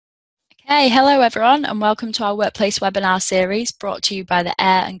Hey, hello everyone, and welcome to our Workplace webinar series brought to you by the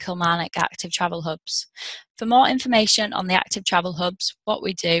Ayr and Kilmarnock Active Travel Hubs. For more information on the Active Travel Hubs, what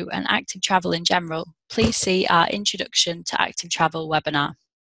we do, and active travel in general, please see our Introduction to Active Travel webinar.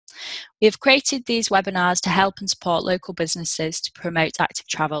 We have created these webinars to help and support local businesses to promote active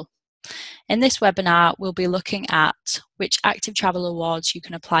travel. In this webinar, we'll be looking at which active travel awards you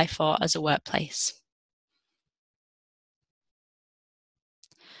can apply for as a workplace.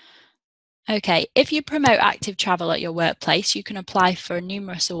 Okay, if you promote active travel at your workplace, you can apply for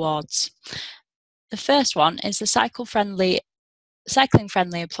numerous awards. The first one is the Cycling Friendly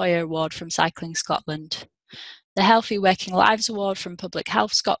Employer Award from Cycling Scotland, the Healthy Working Lives Award from Public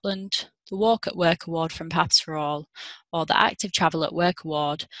Health Scotland, the Walk at Work Award from Paths for All, or the Active Travel at Work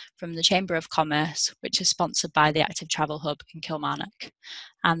Award from the Chamber of Commerce, which is sponsored by the Active Travel Hub in Kilmarnock.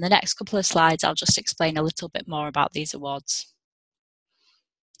 And the next couple of slides, I'll just explain a little bit more about these awards.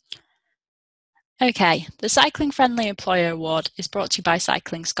 Okay, the Cycling Friendly Employer Award is brought to you by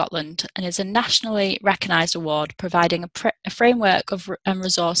Cycling Scotland and is a nationally recognised award providing a framework and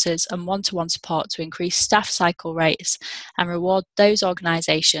resources and one-to-one support to increase staff cycle rates and reward those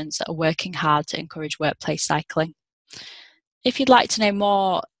organisations that are working hard to encourage workplace cycling. If you'd like to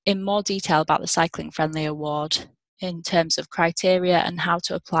know in more detail about the Cycling Friendly Award in terms of criteria and how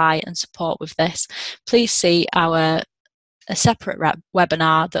to apply and support with this, please see a separate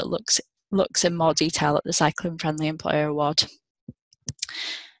webinar that looks in more detail at the Cycling Friendly Employer Award.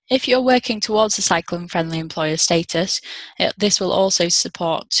 If you're working towards a Cycling Friendly Employer status, this will also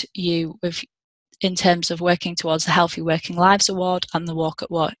support you in terms of working towards the Healthy Working Lives Award and the Walk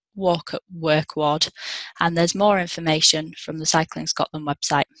at Work Award. And there's more information from the Cycling Scotland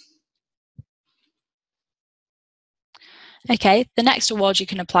website. Okay, the next award you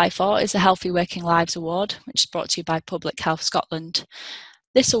can apply for is the Healthy Working Lives Award, which is brought to you by Public Health Scotland.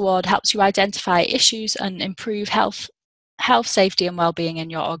 This award helps you identify issues and improve health, safety and well-being in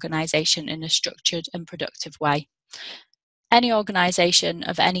your organisation in a structured and productive way. Any organisation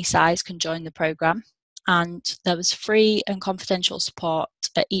of any size can join the programme, and there was free and confidential support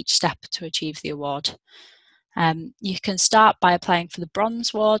at each step to achieve the award. You can start by applying for the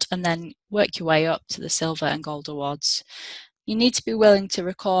Bronze Award and then work your way up to the Silver and Gold Awards. You need to be willing to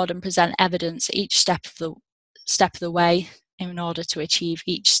record and present evidence at each step of the way in order to achieve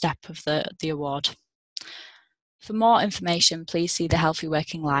each step of the award. For more information, please see the Healthy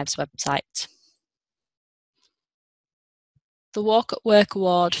Working Lives website. The Walk at Work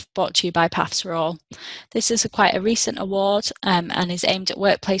Award, brought to you by Paths for All. This is quite a recent award and is aimed at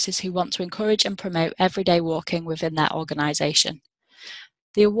workplaces who want to encourage and promote everyday walking within their organisation.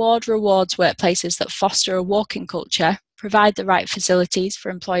 The award rewards workplaces that foster a walking culture, provide the right facilities for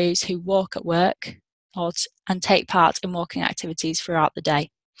employees who walk at work, and take part in walking activities throughout the day.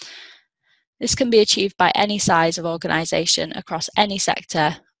 This can be achieved by any size of organisation across any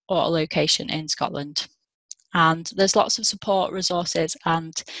sector or location in Scotland. And there's lots of support, resources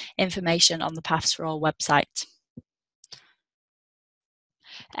and information on the Paths for All website.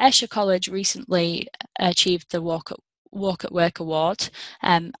 Ayrshire College recently achieved the Walk at Work Award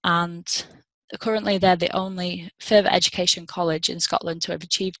and currently they're the only further education college in Scotland to have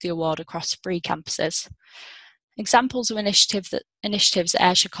achieved the award across 3 campuses. Examples of initiatives that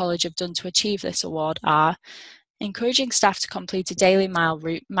Ayrshire College have done to achieve this award are encouraging staff to complete a daily mile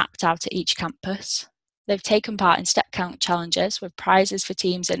route mapped out at each campus. They've taken part in step count challenges with prizes for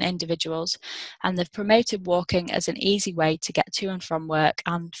teams and individuals, and they've promoted walking as an easy way to get to and from work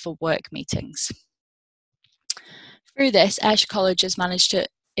and for work meetings. Through this, Ayrshire College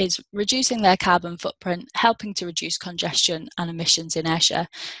is reducing their carbon footprint, helping to reduce congestion and emissions in Ayrshire,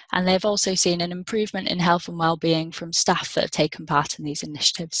 and they've also seen an improvement in health and well-being from staff that have taken part in these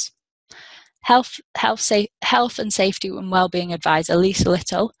initiatives. Health and safety and well-being advisor Lisa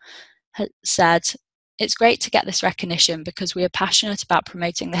Little has said, "It's great to get this recognition because we are passionate about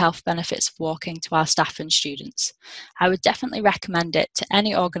promoting the health benefits of walking to our staff and students. I would definitely recommend it to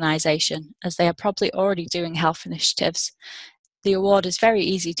any organisation as they are probably already doing health initiatives. The award is very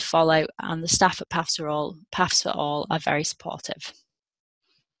easy to follow and the staff at Paths for All are very supportive."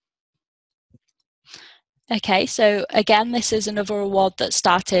 Okay, so again, this is another award that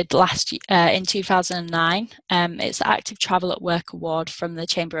started in 2009. It's the Active Travel at Work Award from the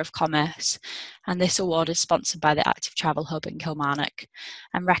Chamber of Commerce, and this award is sponsored by the Active Travel Hub in Kilmarnock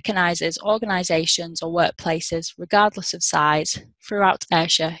and recognises organisations or workplaces, regardless of size, throughout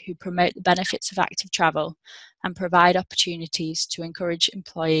Ayrshire who promote the benefits of active travel and provide opportunities to encourage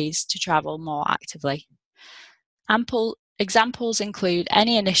employees to travel more actively. Examples include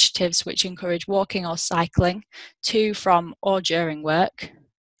any initiatives which encourage walking or cycling to, from or during work,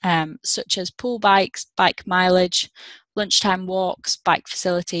 such as pool bikes, bike mileage, lunchtime walks, bike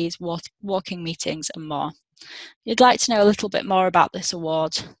facilities, walking meetings and more. If you'd like to know a little bit more about this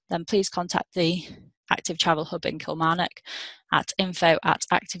award, then please contact the Active Travel Hub in Kilmarnock at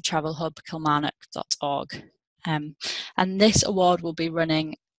info@activetravelhubkilmarnock.org. And this award will be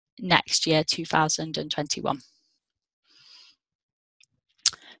running next year, 2021.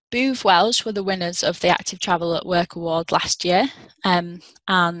 Booth Welsh were the winners of the Active Travel at Work Award last year, and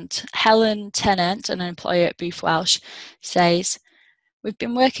Helen Tennant, an employer at Booth Welsh, says, "We've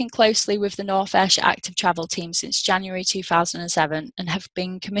been working closely with the North Ayrshire Active Travel team since January 2007 and have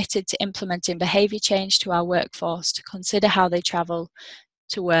been committed to implementing behaviour change to our workforce to consider how they travel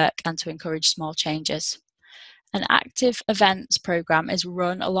to work and to encourage small changes. An active events programme is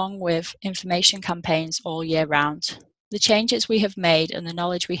run along with information campaigns all year round. The changes we have made and the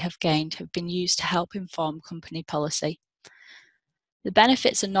knowledge we have gained have been used to help inform company policy. The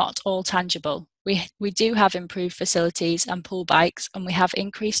benefits are not all tangible. We do have improved facilities and pool bikes, and we have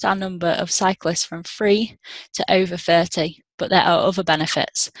increased our number of cyclists from 3 to over 30, but there are other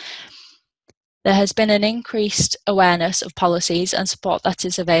benefits. There has been an increased awareness of policies and support that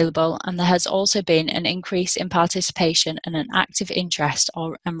is available, and there has also been an increase in participation and an active interest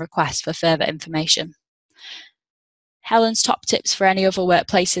and request for further information." Helen's top tips for any other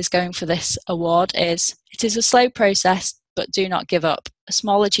workplaces going for this award is, "It is a slow process, but do not give up. A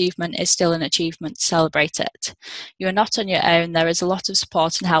small achievement is still an achievement. Celebrate it. You are not on your own. There is a lot of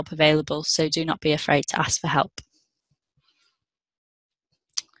support and help available, so do not be afraid to ask for help."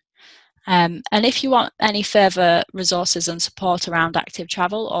 And if you want any further resources and support around active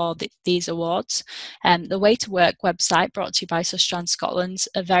travel or these awards, the Way to Work website, brought to you by Sustrans Scotland,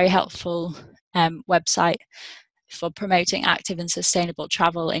 a very helpful website for promoting active and sustainable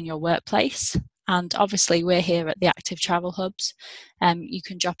travel in your workplace. And obviously we're here at the Active Travel Hubs. You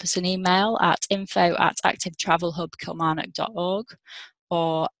can drop us an email at info@activetravelhubkilmarnock.org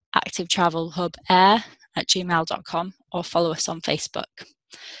or activetravelhubair@gmail.com, or follow us on Facebook.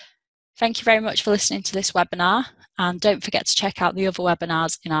 Thank you very much for listening to this webinar, and don't forget to check out the other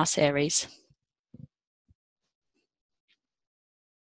webinars in our series.